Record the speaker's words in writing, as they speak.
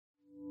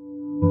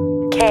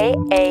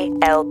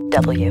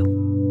KALW.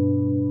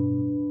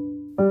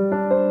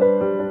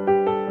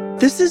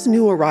 This is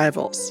New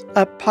Arrivals,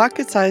 a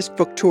pocket-sized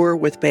book tour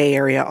with Bay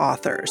Area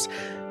authors.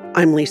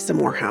 I'm Lisa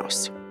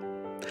Morehouse.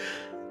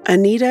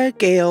 Anita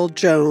Gail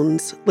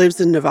Jones lives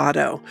in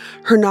Novato.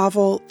 Her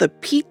novel, The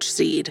Peach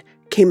Seed,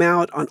 came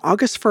out on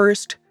August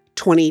 1st,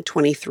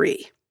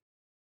 2023.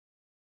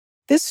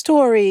 This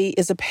story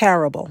is a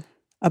parable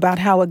about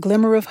how a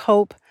glimmer of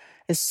hope,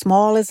 as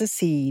small as a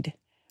seed,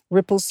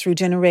 ripples through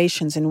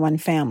generations in one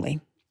family.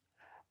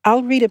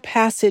 I'll read a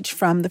passage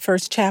from the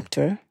first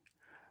chapter,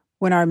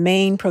 when our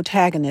main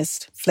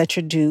protagonist,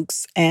 Fletcher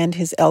Dukes, and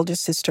his elder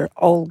sister,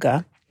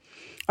 Olga,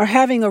 are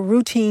having a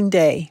routine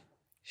day,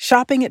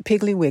 shopping at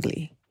Piggly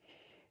Wiggly,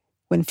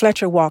 when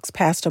Fletcher walks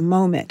past a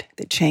moment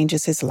that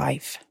changes his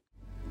life.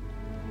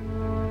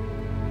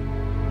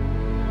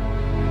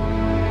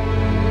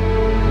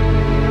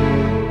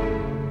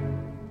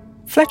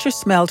 Fletcher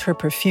smelled her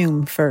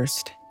perfume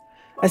first,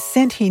 a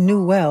scent he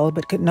knew well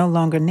but could no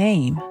longer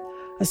name,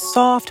 a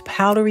soft,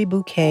 powdery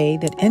bouquet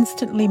that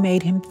instantly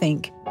made him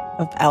think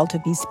of Alta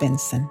V.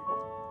 Spenson.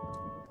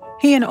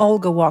 He and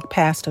Olga walked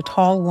past a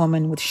tall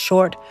woman with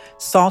short,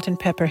 salt and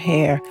pepper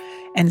hair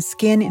and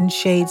skin in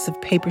shades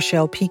of paper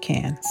shell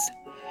pecans.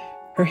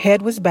 Her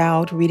head was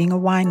bowed, reading a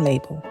wine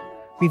label,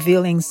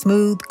 revealing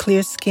smooth,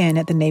 clear skin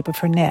at the nape of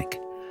her neck,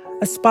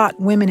 a spot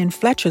women in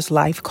Fletcher's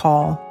life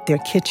call their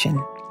kitchen.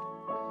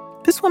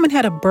 This woman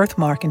had a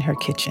birthmark in her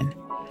kitchen,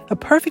 a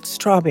perfect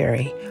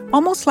strawberry,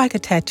 almost like a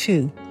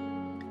tattoo.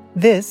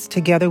 This,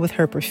 together with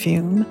her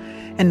perfume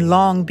and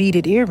long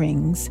beaded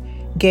earrings,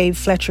 gave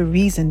Fletcher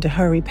reason to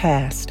hurry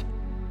past,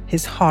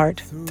 his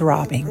heart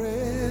throbbing.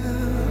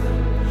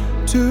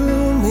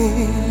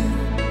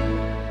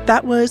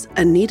 That was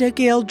Anita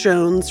Gail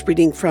Jones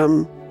reading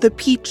from The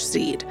Peach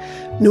Seed.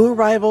 New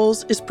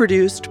Arrivals is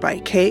produced by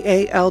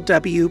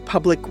KALW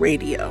Public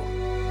Radio.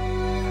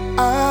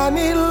 I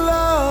need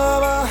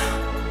love,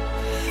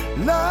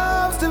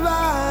 love's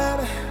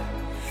divine.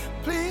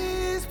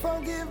 Please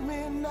forgive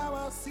me, now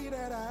I see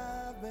that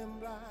I've been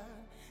blind.